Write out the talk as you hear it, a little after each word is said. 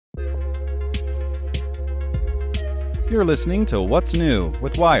You're listening to What's New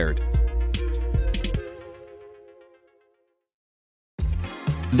with Wired.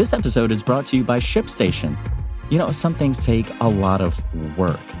 This episode is brought to you by ShipStation. You know, some things take a lot of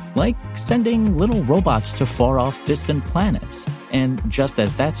work, like sending little robots to far-off distant planets. And just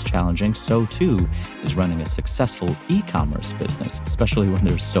as that's challenging, so too is running a successful e-commerce business, especially when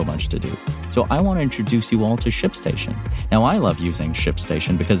there's so much to do. So I want to introduce you all to ShipStation. Now, I love using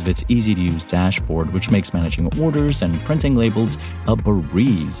ShipStation because of its easy-to-use dashboard, which makes managing orders and printing labels a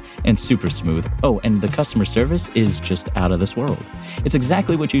breeze and super smooth. Oh, and the customer service is just out of this world. It's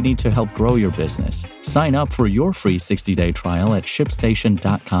exactly what you need to help grow your business. Sign up for your free 60-day trial at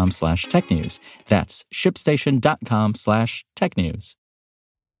shipstation.com/technews. That's shipstation.com/technews.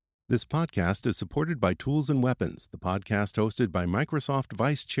 This podcast is supported by Tools and Weapons, the podcast hosted by Microsoft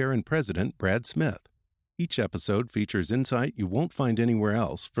Vice Chair and President Brad Smith. Each episode features insight you won't find anywhere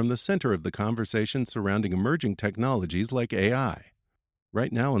else from the center of the conversation surrounding emerging technologies like AI.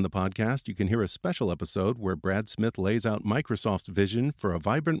 Right now on the podcast, you can hear a special episode where Brad Smith lays out Microsoft's vision for a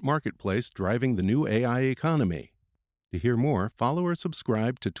vibrant marketplace driving the new AI economy. To hear more, follow or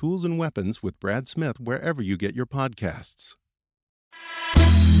subscribe to Tools and Weapons with Brad Smith wherever you get your podcasts.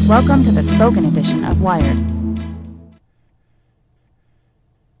 Welcome to the spoken edition of Wired.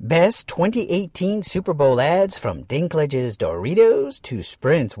 Best 2018 Super Bowl ads from Dinklage's Doritos to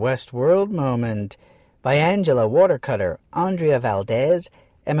Sprint's Westworld moment by Angela Watercutter, Andrea Valdez,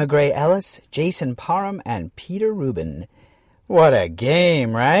 Emma Gray Ellis, Jason Parham, and Peter Rubin. What a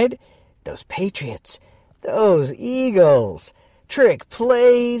game, right? Those Patriots, those Eagles, trick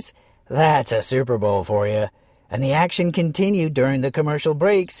plays. That's a Super Bowl for you. And the action continued during the commercial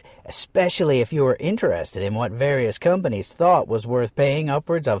breaks, especially if you were interested in what various companies thought was worth paying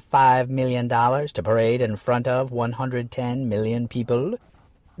upwards of $5 million to parade in front of 110 million people.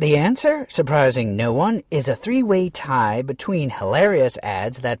 The answer, surprising no one, is a three-way tie between hilarious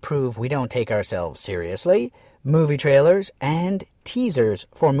ads that prove we don't take ourselves seriously, movie trailers, and teasers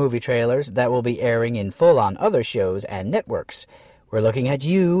for movie trailers that will be airing in full on other shows and networks. We're looking at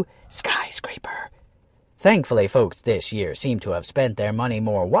you, Skyscraper. Thankfully, folks this year seem to have spent their money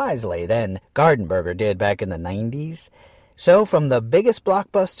more wisely than Gardenburger did back in the 90s. So from the biggest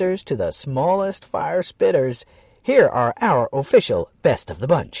blockbusters to the smallest fire spitters, here are our official best of the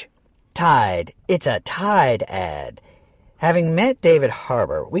bunch. Tide. It's a Tide ad. Having met David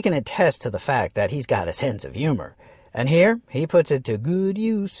Harbour, we can attest to the fact that he's got a sense of humor. And here, he puts it to good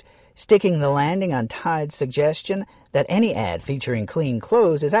use, sticking the landing on Tide's suggestion that any ad featuring clean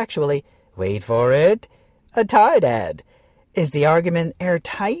clothes is actually, wait for it, a Tide ad. Is the argument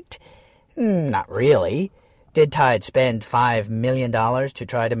airtight? Not really. Did Tide spend $5 million to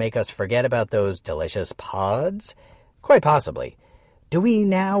try to make us forget about those delicious pods? Quite possibly. Do we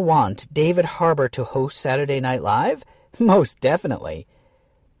now want David Harbour to host Saturday Night Live? Most definitely.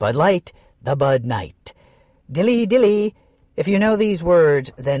 Bud Light, the Bud Night. Dilly dilly. If you know these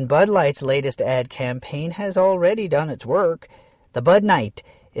words, then Bud Light's latest ad campaign has already done its work. The Bud Night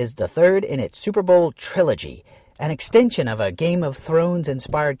is the third in its Super Bowl trilogy, an extension of a Game of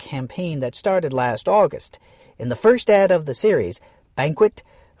Thrones-inspired campaign that started last August. In the first ad of the series, Banquet,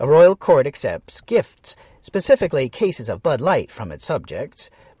 a royal court accepts gifts, specifically cases of Bud Light from its subjects,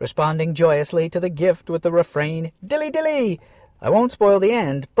 responding joyously to the gift with the refrain, "Dilly dilly!" I won't spoil the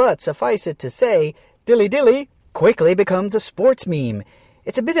end, but suffice it to say, Dilly dilly quickly becomes a sports meme.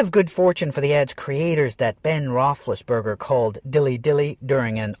 It's a bit of good fortune for the ad's creators that Ben Roethlisberger called Dilly Dilly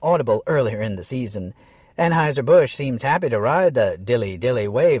during an audible earlier in the season. Anheuser-Busch seems happy to ride the Dilly Dilly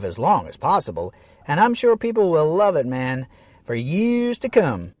wave as long as possible, and I'm sure people will love it, man, for years to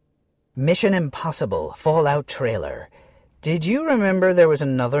come. Mission Impossible Fallout trailer. Did you remember there was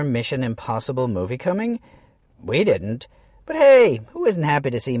another Mission Impossible movie coming? We didn't. But hey, who isn't happy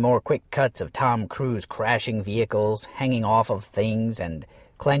to see more quick cuts of Tom Cruise crashing vehicles, hanging off of things, and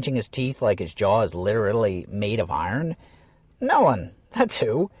clenching his teeth like his jaw is literally made of iron? No one. That's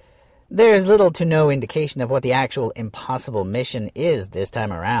who. There's little to no indication of what the actual impossible mission is this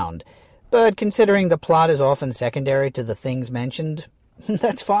time around, but considering the plot is often secondary to the things mentioned,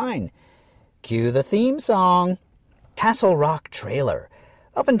 that's fine. Cue the theme song. Castle Rock trailer.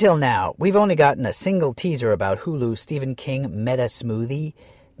 Up until now, we've only gotten a single teaser about Hulu's Stephen King Meta Smoothie.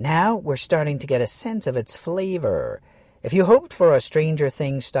 Now we're starting to get a sense of its flavor. If you hoped for a Stranger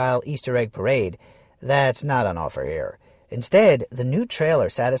Things-style Easter egg parade, that's not on offer here. Instead, the new trailer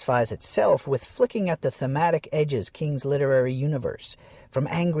satisfies itself with flicking at the thematic edges King's literary universe. From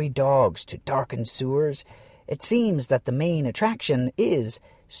angry dogs to darkened sewers, it seems that the main attraction is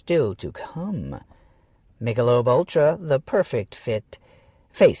still to come. Michelob Ultra, the perfect fit.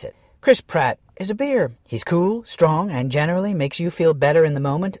 Face it, Chris Pratt is a beer. He's cool, strong, and generally makes you feel better in the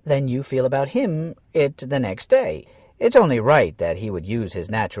moment than you feel about him the next day. It's only right that he would use his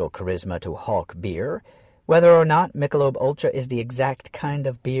natural charisma to hawk beer. Whether or not Michelob Ultra is the exact kind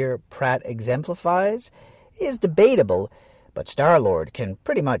of beer Pratt exemplifies is debatable, but Star-Lord can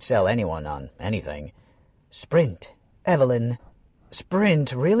pretty much sell anyone on anything. Sprint, Evelyn.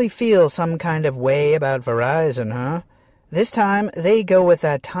 Sprint really feels some kind of way about Verizon, huh? This time, they go with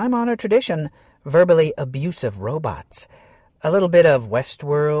that time-honored tradition, verbally abusive robots. A little bit of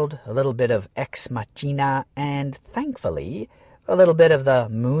Westworld, a little bit of Ex Machina, and, thankfully, a little bit of the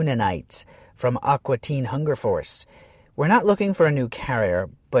Moonanites from Aqua Teen Hunger Force. We're not looking for a new carrier,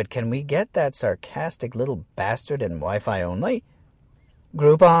 but can we get that sarcastic little bastard in Wi-Fi only?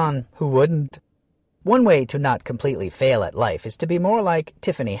 Groupon, who wouldn't? One way to not completely fail at life is to be more like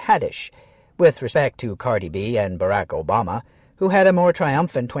Tiffany Haddish, with respect to Cardi B and Barack Obama, who had a more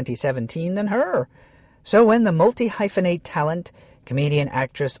triumphant 2017 than her. So when the multi-hyphenate talent, comedian,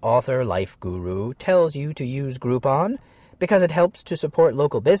 actress, author, life guru tells you to use Groupon because it helps to support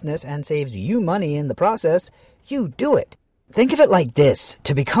local business and saves you money in the process, you do it. Think of it like this.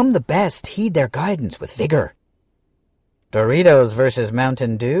 To become the best, heed their guidance with vigor. Doritos versus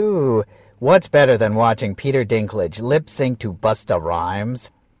Mountain Dew. What's better than watching Peter Dinklage lip-sync to Busta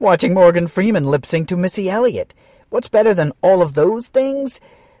Rhymes? Watching Morgan Freeman lip-sync to Missy Elliott? What's better than all of those things?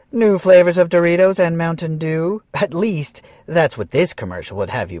 New flavors of Doritos and Mountain Dew. At least, that's what this commercial would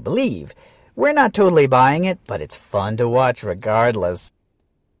have you believe. We're not totally buying it, but it's fun to watch regardless.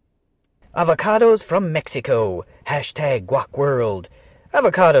 Avocados from Mexico. Hashtag GuacWorld.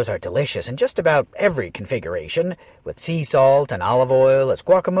 Avocados are delicious in just about every configuration, with sea salt and olive oil as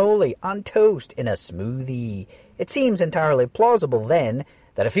guacamole on toast in a smoothie. It seems entirely plausible, then,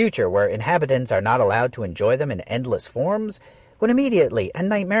 that a future where inhabitants are not allowed to enjoy them in endless forms would immediately and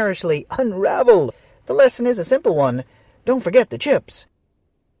nightmarishly unravel. The lesson is a simple one. Don't forget the chips.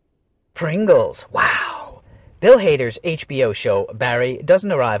 Pringles. Wow. Bill Hader's HBO show, Barry,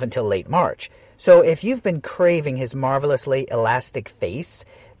 doesn't arrive until late March. So if you've been craving his marvelously elastic face,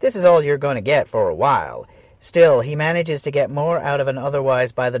 this is all you're going to get for a while. Still, he manages to get more out of an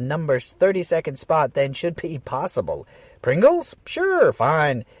otherwise by the numbers 30-second spot than should be possible. Pringles? Sure,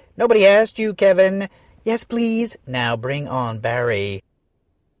 fine. Nobody asked you, Kevin. Yes, please. Now bring on Barry.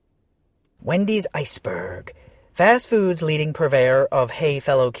 Wendy's Iceberg. Fast food's leading purveyor of Hey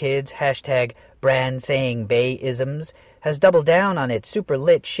Fellow Kids, hashtag brand saying Bay-isms, has doubled down on its super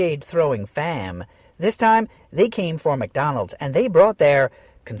lit shade-throwing fam. This time, they came for McDonald's, and they brought their,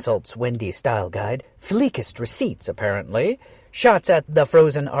 consults Wendy's style guide, fleekest receipts, apparently. Shots at the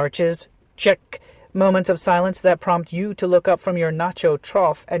frozen arches, check. Moments of silence that prompt you to look up from your nacho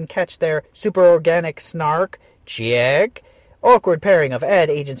trough and catch their super organic snark, check. Awkward pairing of ad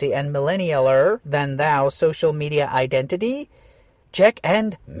agency and millennialer than thou social media identity, check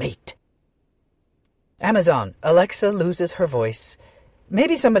and mate. Amazon, Alexa loses her voice.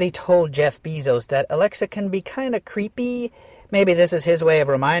 Maybe somebody told Jeff Bezos that Alexa can be kind of creepy. Maybe this is his way of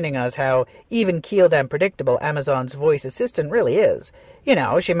reminding us how even-keeled and predictable Amazon's voice assistant really is. You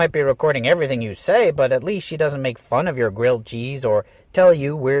know, she might be recording everything you say, but at least she doesn't make fun of your grilled cheese or tell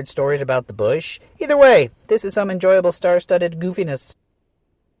you weird stories about the bush. Either way, this is some enjoyable star-studded goofiness.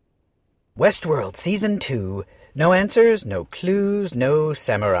 Westworld Season 2. No answers, no clues, no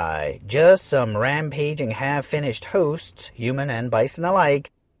samurai. Just some rampaging half-finished hosts, human and bison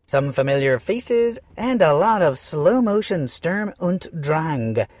alike, some familiar faces, and a lot of slow-motion Sturm und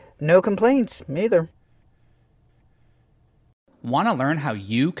Drang. No complaints, either. Want to learn how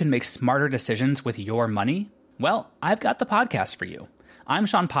you can make smarter decisions with your money? Well, I've got the podcast for you. I'm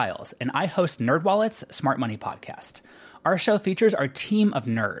Sean Piles, and I host NerdWallet's Smart Money Podcast. Our show features our team of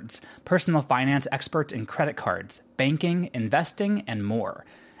nerds, personal finance experts in credit cards, banking, investing, and more.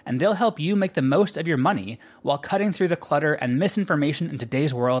 And they'll help you make the most of your money while cutting through the clutter and misinformation in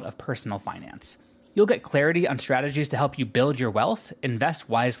today's world of personal finance. You'll get clarity on strategies to help you build your wealth, invest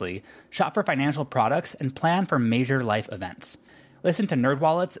wisely, shop for financial products, and plan for major life events. Listen to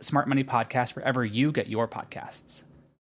NerdWallet's Smart Money Podcast wherever you get your podcasts.